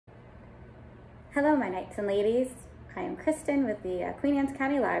Hello, my knights and ladies. I am Kristen with the Queen Anne's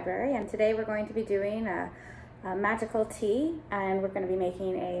County Library, and today we're going to be doing a magical tea, and we're going to be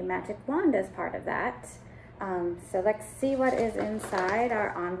making a magic wand as part of that. So let's see what is inside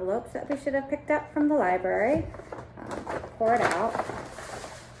our envelopes that we should have picked up from the library. Pour it out.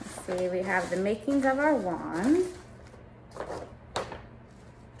 Let's see, we have the makings of our wand.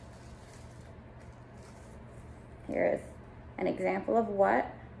 Here is an example of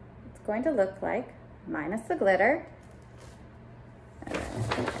what it's going to look like, minus the glitter. And then I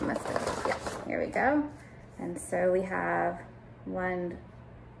think I must have, yeah, here we go. And so we have one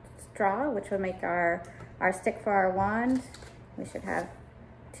straw, which will make our stick for our wand. We should have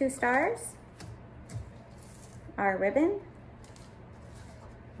 2 stars. Our ribbon.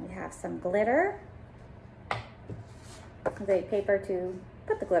 We have some glitter. The paper to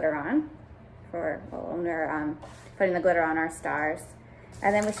put the glitter on for when we're putting the glitter on our stars.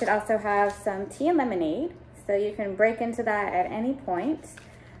 And then we should also have some tea and lemonade, so you can break into that at any point.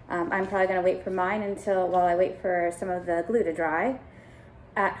 I'm probably gonna wait for mine while I wait for some of the glue to dry.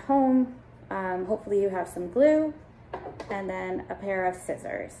 At home, hopefully you have some glue and then a pair of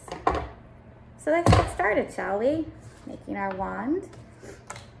scissors. So let's get started, shall we? Making our wand.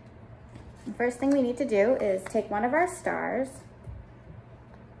 The first thing we need to do is take one of our stars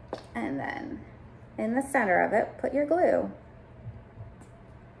and then in the center of it, put your glue.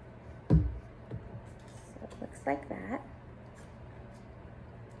 So it looks like that.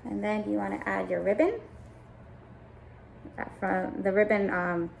 And then you want to add your ribbon. From the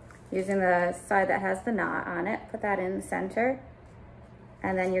ribbon, using the side that has the knot on it, put that in the center.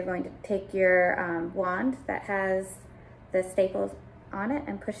 And then you're going to take your wand that has the staples on it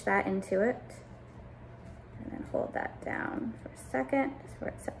and push that into it. And then hold that down for a second, just for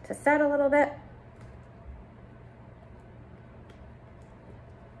it to set a little bit.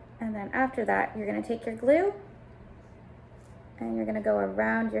 And then after that, you're gonna take your glue and you're gonna go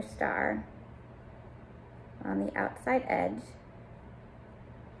around your star on the outside edge.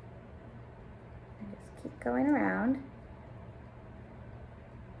 And just keep going around.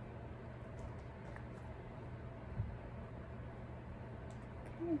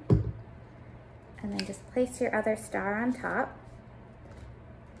 Okay. And then just place your other star on top.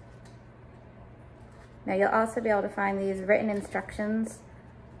 Now you'll also be able to find these written instructions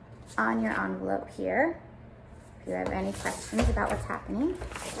on your envelope here if you have any questions about what's happening.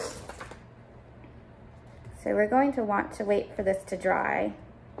 So we're going to want to wait for this to dry.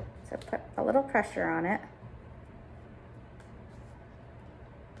 So put a little pressure on it.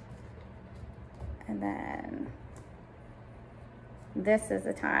 And then this is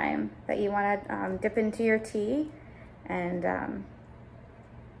the time that you want to dip into your tea and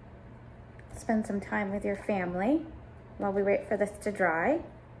spend some time with your family while we wait for this to dry.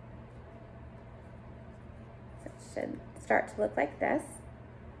 So it should start to look like this.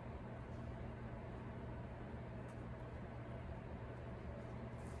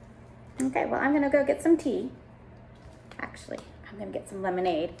 Okay, well, I'm gonna go get some tea. Actually, I'm gonna get some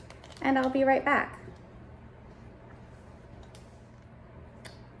lemonade and I'll be right back.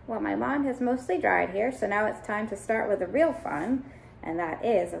 Well, my wand has mostly dried here, so now it's time to start with the real fun, and that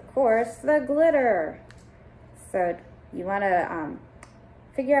is, of course, the glitter. So you want to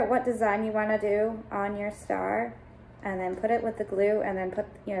figure out what design you want to do on your star, and then put it with the glue, and then put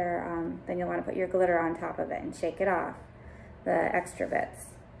your then you'll want to put your glitter on top of it and shake it off, the extra bits.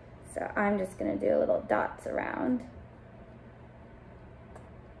 So I'm just going to do little dots around.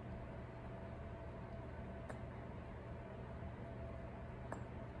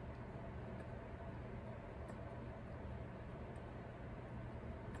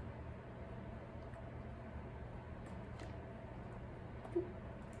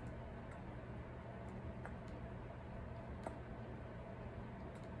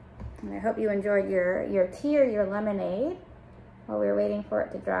 And I hope you enjoyed your tea or your lemonade while we were waiting for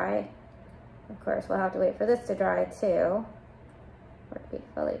it to dry. Of course, we'll have to wait for this to dry too, for it to be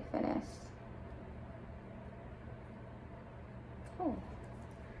fully finished. Oh,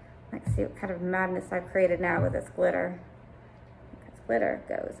 let's see what kind of madness I've created now with this glitter. Because glitter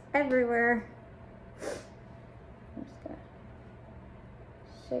goes everywhere. I'm just gonna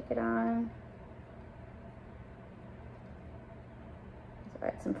shake it on.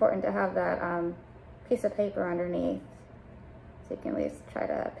 It's important to have that piece of paper underneath so you can at least try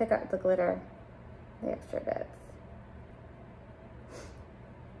to pick up the glitter, the extra bits.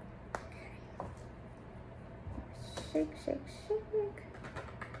 Okay. Shake, shake, shake.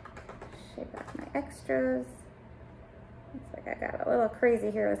 Shake off my extras. Looks like I got a little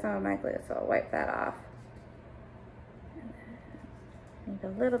crazy here with some of my glue, so I'll wipe that off. And then a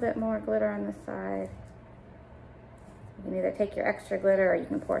little bit more glitter on the side. You can either take your extra glitter or you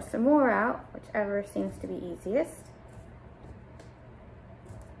can pour some more out, whichever seems to be easiest.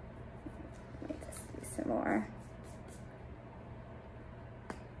 Let me just do some more.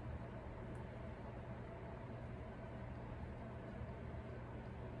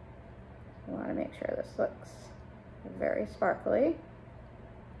 I want to make sure this looks very sparkly.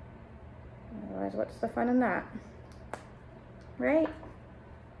 Otherwise, what's the fun in that? Right?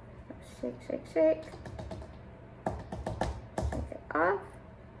 Shake, shake, shake. Shake it off.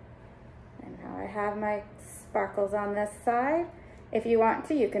 And now I have my sparkles on this side. If you want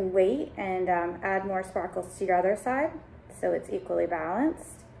to, you can wait and add more sparkles to your other side so it's equally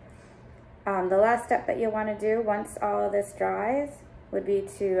balanced. The last step that you want to do once all of this dries would be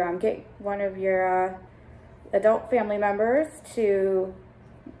to get one of your adult family members to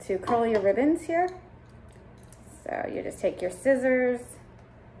curl your ribbons here. So you just take your scissors,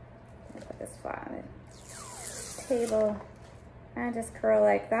 put this flat on the table, and just curl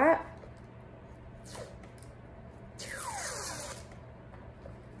like that.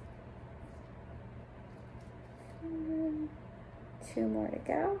 And 2 more to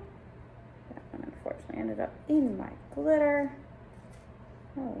go. That one unfortunately ended up in my glitter.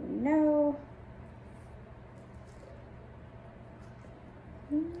 Oh no.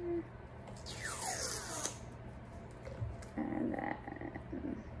 And then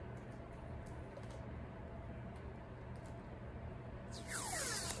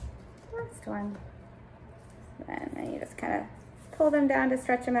last one. And then you just kind of pull them down to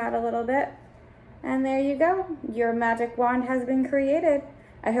stretch them out a little bit. And there you go. Your magic wand has been created.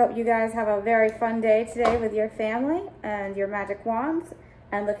 I hope you guys have a very fun day today with your family and your magic wands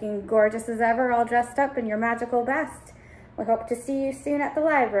and looking gorgeous as ever, all dressed up in your magical best. We hope to see you soon at the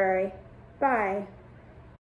library. Bye.